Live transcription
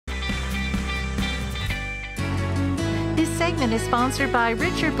This segment is sponsored by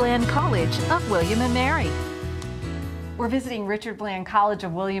Richard Bland College of William and Mary. We're visiting Richard Bland College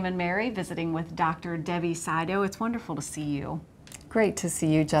of William and Mary, visiting with Dr. Debbie Sydow. It's wonderful to see you. Great to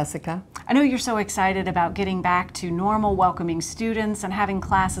see you, Jessica. I know you're so excited about getting back to normal, welcoming students and having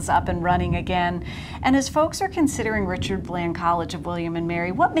classes up and running again. And as folks are considering Richard Bland College of William and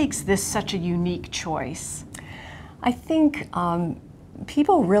Mary, what makes this such a unique choice? I think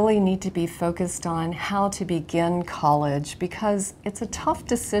people really need to be focused on how to begin college because it's a tough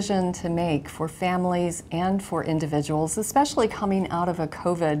decision to make for families and for individuals, especially coming out of a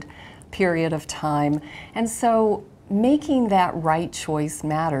COVID period of time. And so making that right choice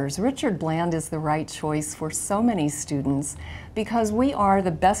matters. Richard Bland is the right choice for so many students because we are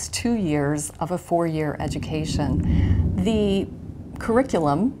the best 2 years of a 4-year education. The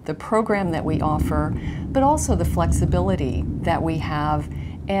curriculum, the program that we offer, but also the flexibility that we have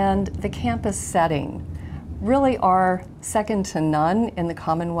and the campus setting really are second to none in the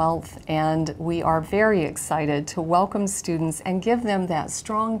Commonwealth, and we are very excited to welcome students and give them that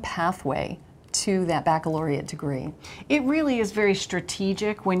strong pathway to that baccalaureate degree. It really is very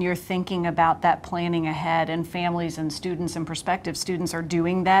strategic when you're thinking about that planning ahead, and families and students and prospective students are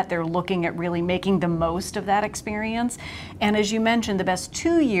doing that. They're looking at really making the most of that experience. And as you mentioned, the best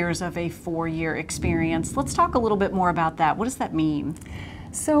 2 years of a 4-year experience. Let's talk a little bit more about that. What does that mean?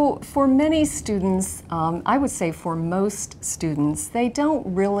 So for many students, I would say for most students, they don't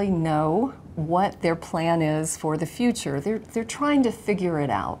really know what their plan is for the future. They're trying to figure it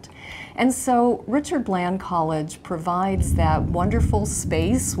out. And so Richard Bland College provides that wonderful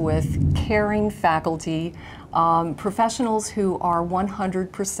space with caring faculty, professionals who are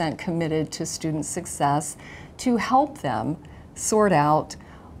 100% committed to student success to help them sort out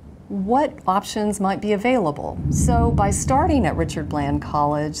what options might be available. So by starting at Richard Bland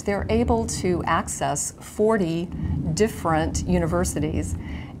College, they're able to access 40 different universities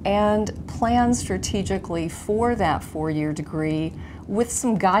and plan strategically for that 4-year degree with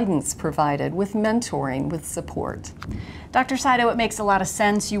some guidance provided, with mentoring, with support. Dr. Sydow, it makes a lot of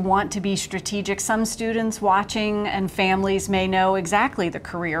sense. You want to be strategic. Some students watching and families may know exactly the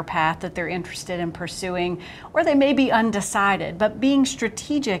career path that they're interested in pursuing, or they may be undecided, but being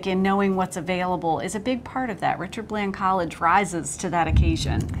strategic in knowing what's available is a big part of that. Richard Bland College rises to that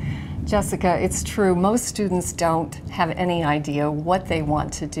occasion. Jessica, it's true. Most students don't have any idea what they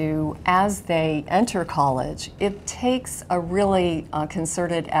want to do as they enter college. It takes a really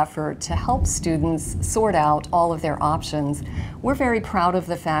concerted effort to help students sort out all of their options. We're very proud of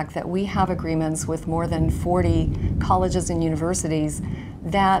the fact that we have agreements with more than 40 colleges and universities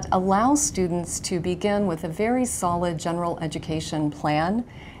that allow students to begin with a very solid general education plan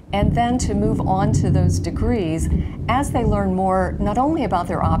and then to move on to those degrees as they learn more not only about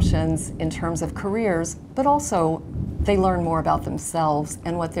their options in terms of careers, but also they learn more about themselves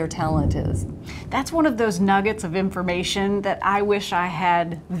and what their talent is. That's one of those nuggets of information that I wish I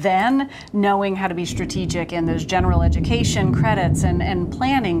had then, knowing how to be strategic in those general education credits and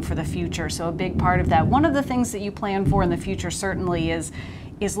planning for the future. So a big part of that. One of the things that you plan for in the future certainly is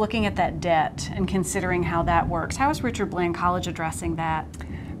looking at that debt and considering how that works. How is Richard Bland College addressing that?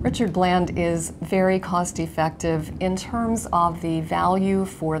 Richard Bland is very cost effective in terms of the value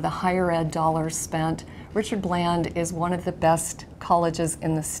for the higher ed dollars spent. Richard Bland is one of the best colleges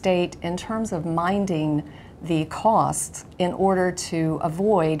in the state in terms of minding the costs in order to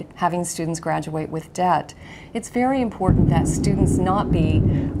avoid having students graduate with debt. It's very important that students not be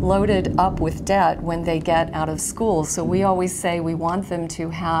loaded up with debt when they get out of school. So we always say we want them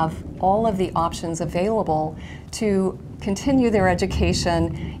to have all of the options available to continue their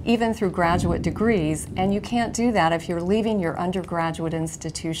education even through graduate degrees, and you can't do that if you're leaving your undergraduate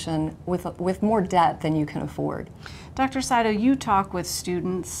institution with more debt than you can afford. Dr. Sydow, you talk with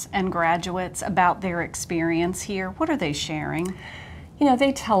students and graduates about their experience here. What are they sharing? You know,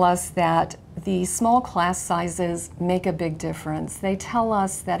 they tell us that the small class sizes make a big difference. They tell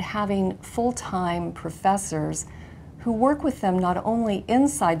us that having full-time professors who work with them not only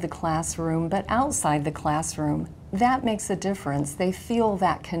inside the classroom but outside the classroom, that makes a difference. They feel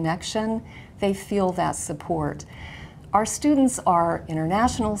that connection, they feel that support. Our students are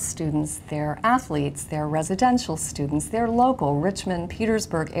international students, they're athletes, they're residential students, they're local Richmond,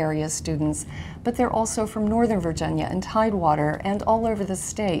 Petersburg area students, but they're also from Northern Virginia and Tidewater and all over the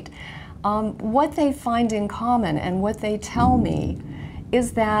state. What they find in common and what they tell me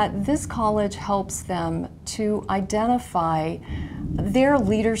is that this college helps them to identify their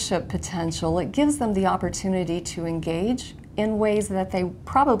leadership potential. It gives them the opportunity to engage in ways that they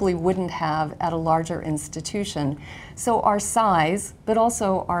probably wouldn't have at a larger institution. So our size, but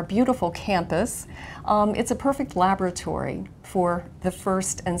also our beautiful campus, it's a perfect laboratory for the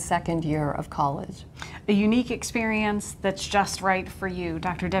first and second year of college. A unique experience that's just right for you.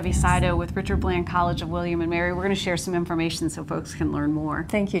 Dr. Debbie Sydow with Richard Bland College of William & Mary. We're going to share some information so folks can learn more.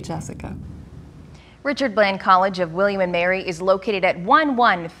 Thank you, Jessica. Richard Bland College of William & Mary is located at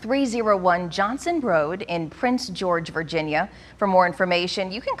 11301 Johnson Road in Prince George, Virginia. For more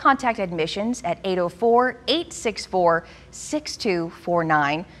information, you can contact admissions at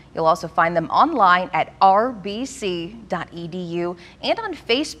 804-864-6249. You'll also find them online at rbc.edu and on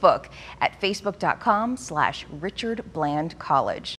Facebook at facebook.com/Richard Bland College.